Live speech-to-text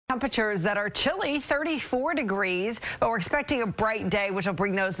Temperatures that are chilly, 34 degrees, but we're expecting a bright day, which will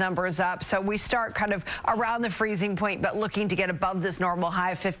bring those numbers up. So we start kind of around the freezing point, but looking to get above this normal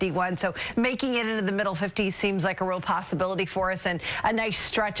high of 51. So making it into the middle 50s seems like a real possibility for us, and a nice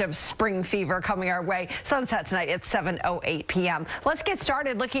stretch of spring fever coming our way. Sunset tonight at 7:08 p.m. Let's get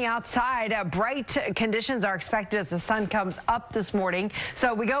started looking outside. Bright conditions are expected as the sun comes up this morning.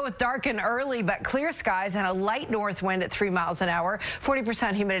 So we go with dark and early, but clear skies and a light north wind at 3 miles an hour.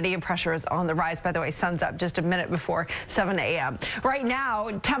 40% humidity and pressure is on the rise. By the way, sun's up just a minute before 7 a.m. Right now,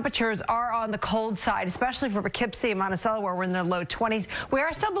 temperatures are on the cold side, especially for Poughkeepsie and Monticello, where we're in the low 20s. We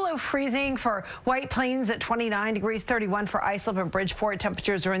are still below freezing for White Plains at 29 degrees, 31 for Islip and Bridgeport.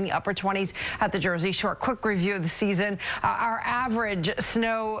 Temperatures are in the upper 20s at the Jersey Shore. Quick review of the season. Our average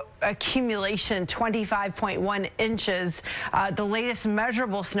snow accumulation, 25.1 inches. The latest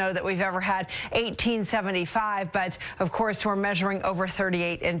measurable snow that we've ever had, 1875. But of course, we're measuring over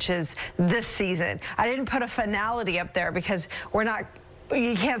 38 inches this season. I didn't put a finality up there because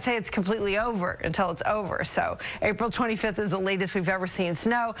you can't say it's completely over until it's over. So April 25th is the latest we've ever seen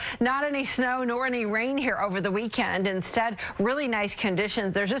snow. Not any snow nor any rain here over the weekend. Instead, really nice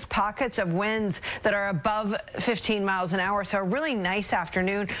conditions. There's just pockets of winds that are above 15 miles an hour. So a really nice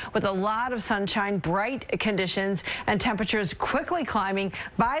afternoon with a lot of sunshine, bright conditions, and temperatures quickly climbing.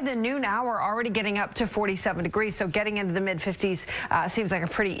 By the noon hour, already getting up to 47 degrees. So getting into the mid 50s seems like a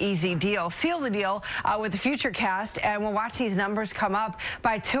pretty easy deal. Seal the deal with the Futurecast, and we'll watch these numbers come up.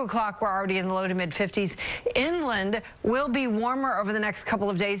 By 2 o'clock, we're already in the low to mid 50s. Inland will be warmer over the next couple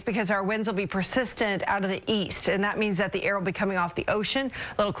of days because our winds will be persistent out of the east. And that means that the air will be coming off the ocean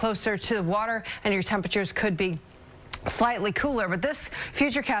a little closer to the water, and your temperatures could be slightly cooler. But this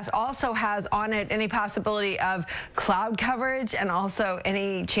Futurecast also has on it any possibility of cloud coverage and also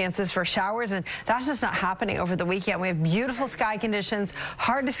any chances for showers, and that's just not happening over the weekend. We have beautiful sky conditions,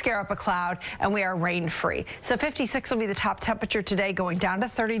 hard to scare up a cloud, and we are rain free. So 56 will be the top temperature today, going down to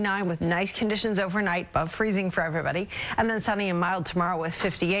 39 with nice conditions overnight, above freezing for everybody, and then sunny and mild tomorrow with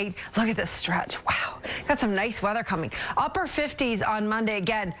 58. Look at this stretch. Wow, got some nice weather coming. Upper 50s on Monday.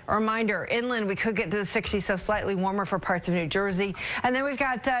 Again, a reminder, inland we could get to the 60s, so slightly warmer for parts of New Jersey. And then we've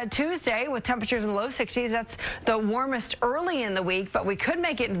got Tuesday with temperatures in the low 60s. That's the warmest early in the week, but we could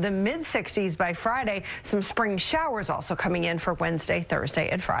make it into the mid 60s by Friday. Some spring showers also coming in for Wednesday, Thursday,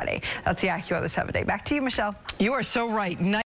 and Friday. That's the AccuWeather 7-day. Back to you, Michelle. You are so right.